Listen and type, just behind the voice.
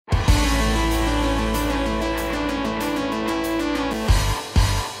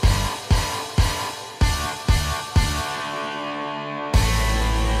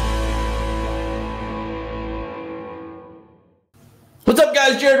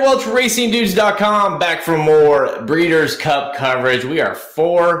guys, Jared Welch, RacingDudes.com, back for more Breeders' Cup coverage. We are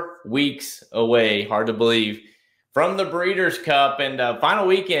 4 weeks away, hard to believe, from the Breeders' Cup and final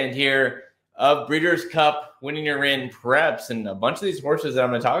weekend here of Breeders' Cup winning your in preps. And a bunch of these horses that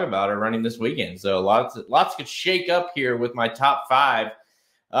I'm going to talk about are running this weekend. So lots could shake up here with my top 5.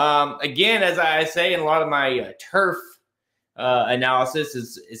 Again, as I say in a lot of my turf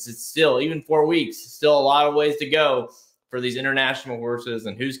analysis, it's still, even 4 weeks, still a lot of ways to go for these international horses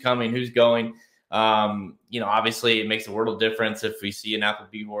and who's coming, who's going. Obviously it makes a world of difference if we see an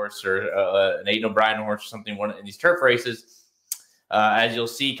Appleby horse or an Aidan O'Brien horse or something in these turf races. As you'll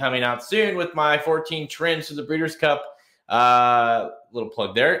see coming out soon with my 14 trends to the Breeders' Cup. Little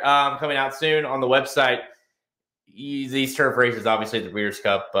plug there. Coming out soon on the website. These turf races, obviously the Breeders'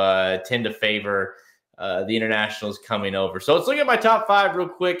 Cup, tend to favor the internationals coming over. So let's look at my top 5 real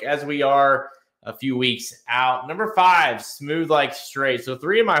quick as we are a few weeks out. Number 5, Smooth Like Straight. So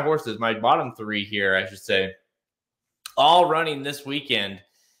 3 of my horses, my bottom 3 here, I should say, all running this weekend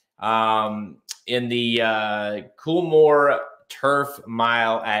in the Coolmore Turf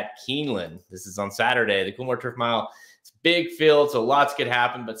Mile at Keeneland. This is on Saturday, the Coolmore Turf Mile. It's a big field, so lots could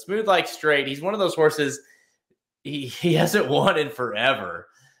happen, but Smooth Like Straight, he's one of those horses, he hasn't won in forever.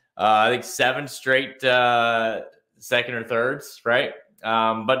 I think 7 straight second or thirds, right?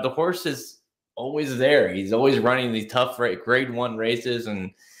 But the horse is always there. He's always running these tough grade 1 races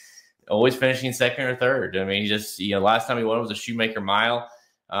and always finishing second or third. I mean, he just, last time he won was a Shoemaker Mile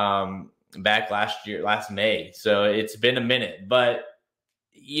back last May. So it's been a minute, but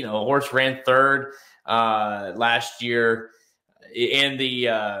horse ran third last year in the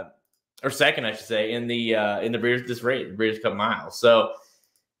or second, I should say, in the Breeders' Cup Mile. So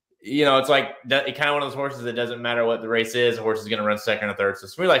it's like that, kind of one of those horses that doesn't matter what the race is, the horse is going to run second or third. So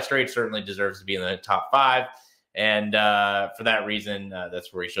Smooth Like Straight certainly deserves to be in the top 5. And for that reason,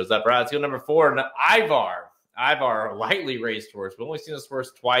 that's where he shows up. All right, let's go number 4. Ivar, a lightly raced horse. We've only seen this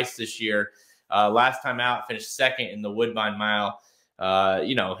horse twice this year. Last time out, finished second in the Woodbine Mile.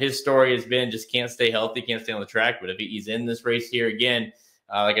 His story has been just can't stay healthy, can't stay on the track. But if he's in this race here again,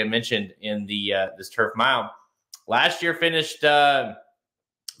 like I mentioned in the this Turf Mile, last year finished third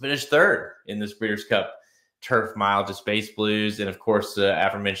in this Breeders' Cup Turf Mile, just Space Blues, and of course,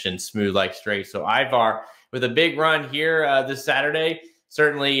 aforementioned Smooth Like Straight. So Ivar, with a big run here this Saturday,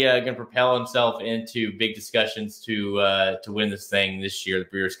 certainly going to propel himself into big discussions to win this thing this year, the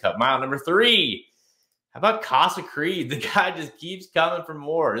Breeders' Cup Mile. Number 3, how about Casa Creed? The guy just keeps coming for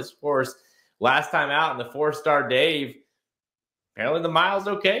more. This horse, last time out in the 4-star Dave, apparently the mile's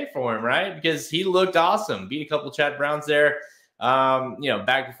okay for him, right? Because he looked awesome. Beat a couple Chad Browns there.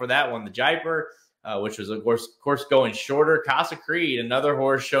 Back before that one, the Jaipur, which was, of course, going shorter. Casa Creed, another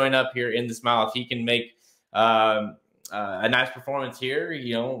horse showing up here in this mile. If he can make a nice performance here,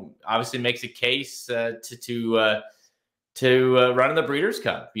 obviously makes a case to run in the Breeders'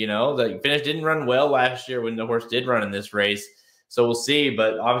 Cup. The finish didn't run well last year when the horse did run in this race. So we'll see.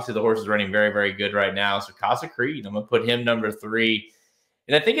 But obviously the horse is running very, very good right now. So Casa Creed, I'm going to put him number 3.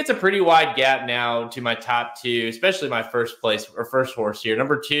 And I think it's a pretty wide gap now to my top 2, especially my first horse here.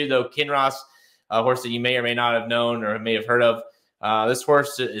 Number 2, though, Kinross, a horse that you may or may not have known or may have heard of. This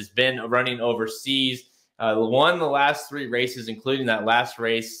horse has been running overseas. Won the last 3 races, including that last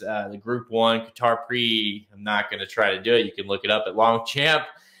race, the Group 1 Qatar Prix. I'm not going to try to do it. You can look it up at Longchamp.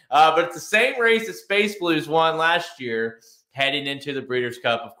 But it's the same race that Space Blues won last year, heading into the Breeders'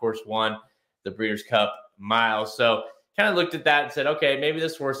 Cup. Of course, won the Breeders' Cup Mile. So kind of looked at that and said, okay, maybe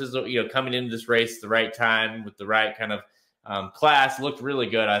this horse is, coming into this race at the right time with the right kind of class. Looked really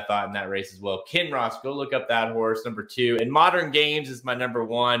good, I thought, in that race as well. Kinross, go look up that horse, number 2. And Modern Games is my number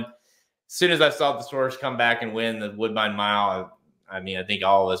 1. As soon as I saw this horse come back and win the Woodbine Mile, I think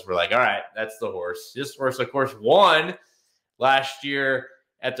all of us were like, all right, that's the horse. This horse, of course, won last year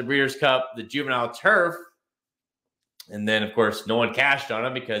at the Breeders' Cup, the Juvenile Turf. And then, of course, no one cashed on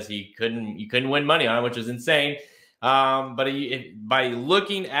him because you couldn't win money on him, which was insane. But by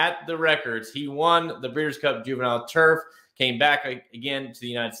looking at the records, he won the Breeders' Cup Juvenile Turf, came back again to the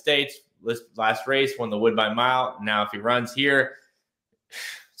United States. Last race, won the Woodbine Mile. Now, if he runs here,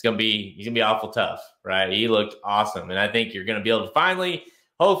 he's gonna be awful tough, right? He looked awesome, and I think you're gonna be able to finally,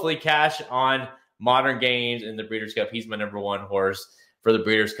 hopefully, cash on Modern Games in the Breeders' Cup. He's my number 1 horse for the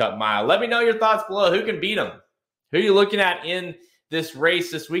Breeders' Cup Mile. Let me know your thoughts below. Who can beat him? Who are you looking at in this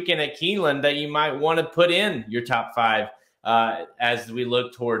race this weekend at Keeneland that you might want to put in your top 5 as we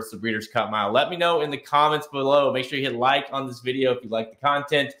look towards the Breeders' Cup Mile? Let me know in the comments below. Make sure you hit like on this video if you like the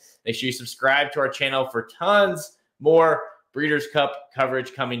content. Make sure you subscribe to our channel for tons more Breeders' Cup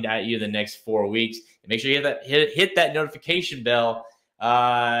coverage coming at you the next 4 weeks. And make sure you hit that notification bell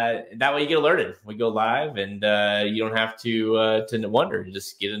That way you get alerted. We go live, and you don't have to wonder.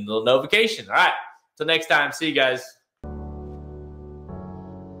 Just get a little notification. All right. Till next time. See you guys.